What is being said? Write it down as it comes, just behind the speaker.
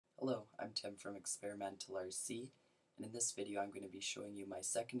I'm Tim from Experimental RC, and in this video I'm going to be showing you my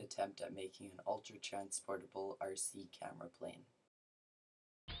second attempt at making an ultra-transportable RC camera plane.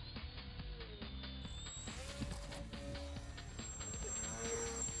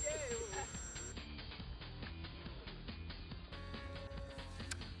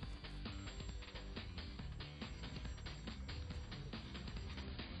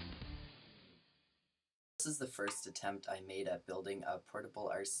 This is the first attempt I made at building a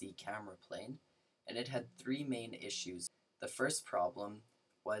portable RC camera plane, and it had three main issues. The first problem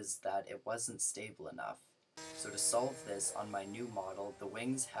was that it wasn't stable enough. So to solve this, on my new model, the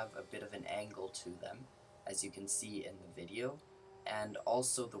wings have a bit of an angle to them, as you can see in the video, and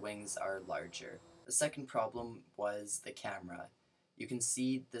also the wings are larger. The second problem was the camera. You can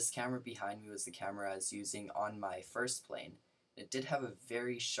see this camera behind me was the camera I was using on my first plane. It did have a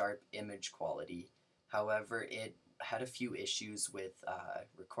very sharp image quality. However, it had a few issues with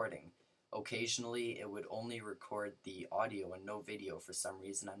recording. Occasionally, it would only record the audio and no video for some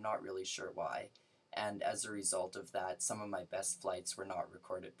reason. I'm not really sure why. And as a result of that, some of my best flights were not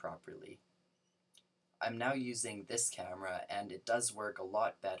recorded properly. I'm now using this camera, and it does work a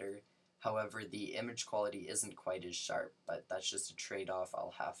lot better. However, the image quality isn't quite as sharp, but that's just a trade-off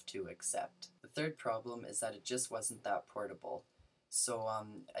I'll have to accept. The third problem is that it just wasn't that portable. So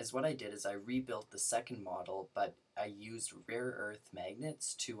as what I did is I rebuilt the second model, but I used rare earth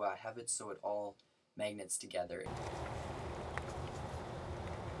magnets to have it so it all magnets together.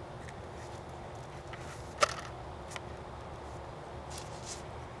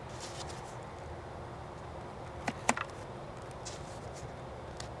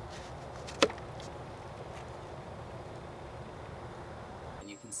 And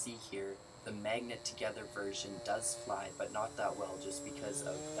you can see here, the magnet together version does fly, but not that well just because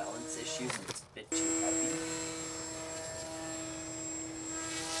of balance issues and it's a bit too heavy.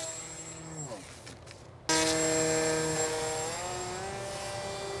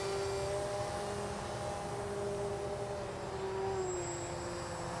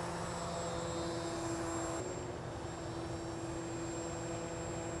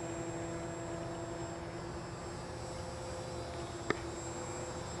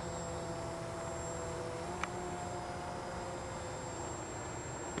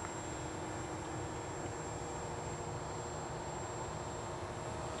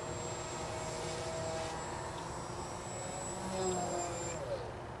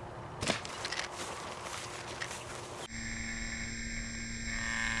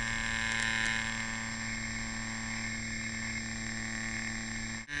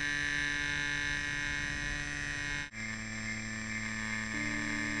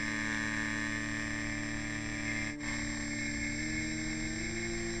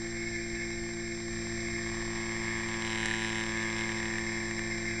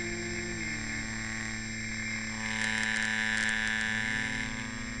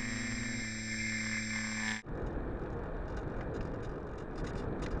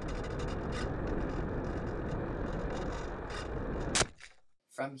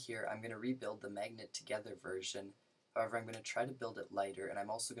 From here, I'm going to rebuild the magnet together version. However, I'm going to try to build it lighter, and I'm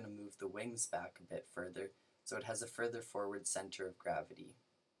also going to move the wings back a bit further so it has a further forward center of gravity.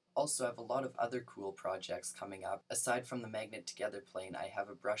 Also, I have a lot of other cool projects coming up. Aside from the magnet together plane, I have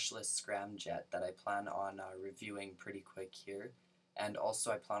a brushless scramjet that I plan on reviewing pretty quick here. And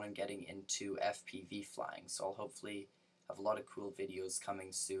also I plan on getting into FPV flying, so I'll hopefully have a lot of cool videos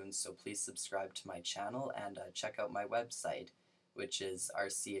coming soon, so please subscribe to my channel and check out my website, which is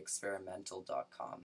rcexperimental.com.